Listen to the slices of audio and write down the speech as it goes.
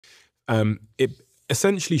It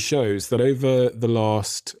essentially shows that over the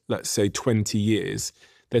last, let's say, 20 years,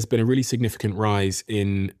 there's been a really significant rise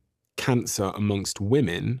in cancer amongst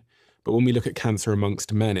women. But when we look at cancer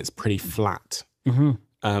amongst men, it's pretty flat. Mm-hmm.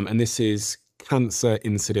 And this is cancer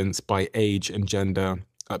incidence by age and gender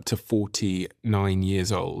up to 49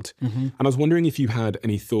 years old. Mm-hmm. And I was wondering if you had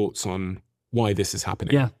any thoughts on why this is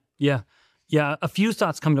happening. Yeah. A few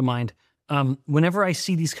thoughts come to mind. Whenever I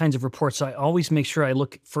see these kinds of reports, I always make sure I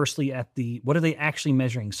look firstly at what are they actually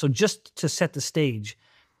measuring? So just to set the stage,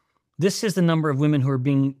 this is the number of women who are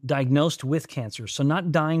being diagnosed with cancer. So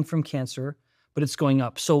not dying from cancer, but it's going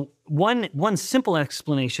up. So one simple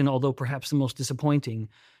explanation, although perhaps the most disappointing,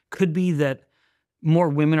 could be that more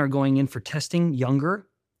women are going in for testing younger.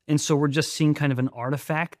 And so we're just seeing kind of an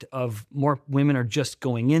artifact of more women are just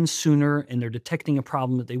going in sooner and they're detecting a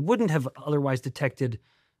problem that they wouldn't have otherwise detected,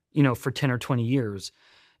 for 10 or 20 years,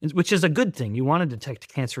 which is a good thing. You want to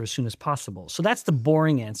detect cancer as soon as possible. So that's the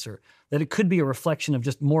boring answer, that it could be a reflection of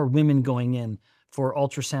just more women going in for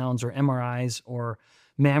ultrasounds or MRIs or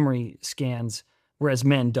mammary scans, whereas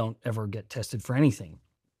men don't ever get tested for anything,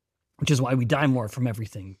 which is why we die more from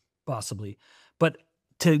everything, possibly. But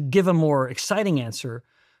to give a more exciting answer,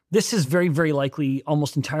 this is very, very likely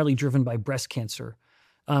almost entirely driven by breast cancer.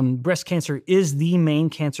 Breast cancer is the main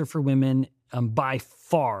cancer for women by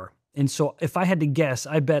far. And so if I had to guess,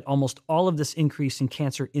 I bet almost all of this increase in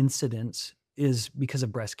cancer incidence is because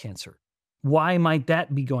of breast cancer. Why might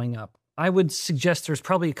that be going up? I would suggest there's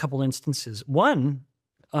probably a couple instances. One,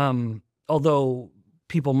 although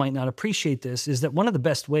people might not appreciate this, is that one of the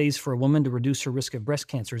best ways for a woman to reduce her risk of breast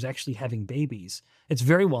cancer is actually having babies. It's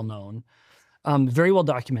very well known, very well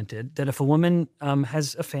documented, that if a woman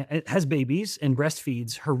has babies and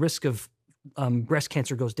breastfeeds, her risk of breast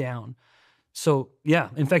cancer goes down. So yeah,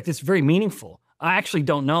 in fact, it's very meaningful. I actually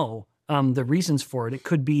don't know the reasons for it. It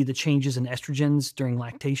could be the changes in estrogens during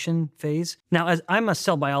lactation phase. Now, as I'm a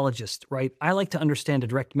cell biologist, right, I like to understand a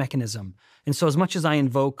direct mechanism. And so as much as I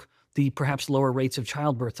invoke the perhaps lower rates of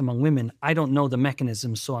childbirth among women, I don't know the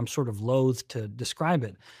mechanisms, so I'm sort of loath to describe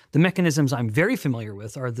it. The mechanisms I'm very familiar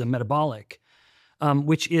with are the metabolic,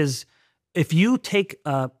 which is if you take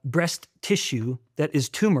breast tissue that is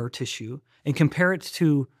tumor tissue and compare it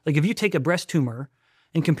to, like if you take a breast tumor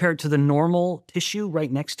and compare it to the normal tissue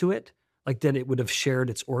right next to it, like that it would have shared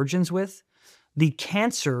its origins with, the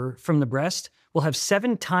cancer from the breast will have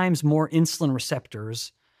 7 times more insulin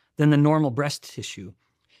receptors than the normal breast tissue.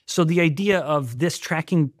 So the idea of this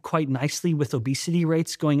tracking quite nicely with obesity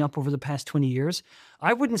rates going up over the past 20 years,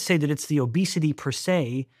 I wouldn't say that it's the obesity per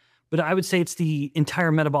se, but I would say it's the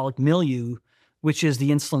entire metabolic milieu, which is the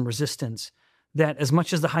insulin resistance, that as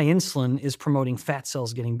much as the high insulin is promoting fat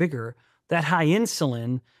cells getting bigger, that high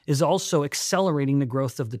insulin is also accelerating the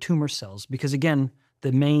growth of the tumor cells. Because again,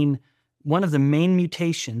 one of the main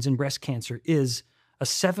mutations in breast cancer is a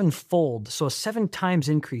 7-fold, so a 7 times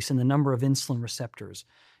increase in the number of insulin receptors.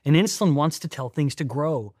 And insulin wants to tell things to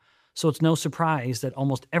grow. So it's no surprise that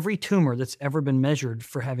almost every tumor that's ever been measured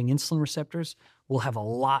for having insulin receptors will have a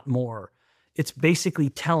lot more. It's basically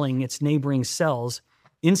telling its neighboring cells,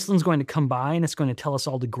 insulin's going to come by and it's going to tell us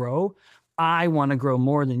all to grow. I want to grow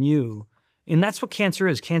more than you. And that's what cancer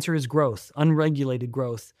is. Cancer is growth, unregulated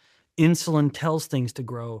growth. Insulin tells things to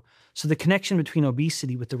grow. So the connection between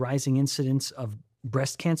obesity with the rising incidence of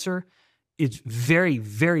breast cancer is very,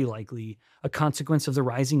 very likely a consequence of the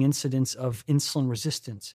rising incidence of insulin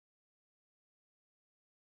resistance.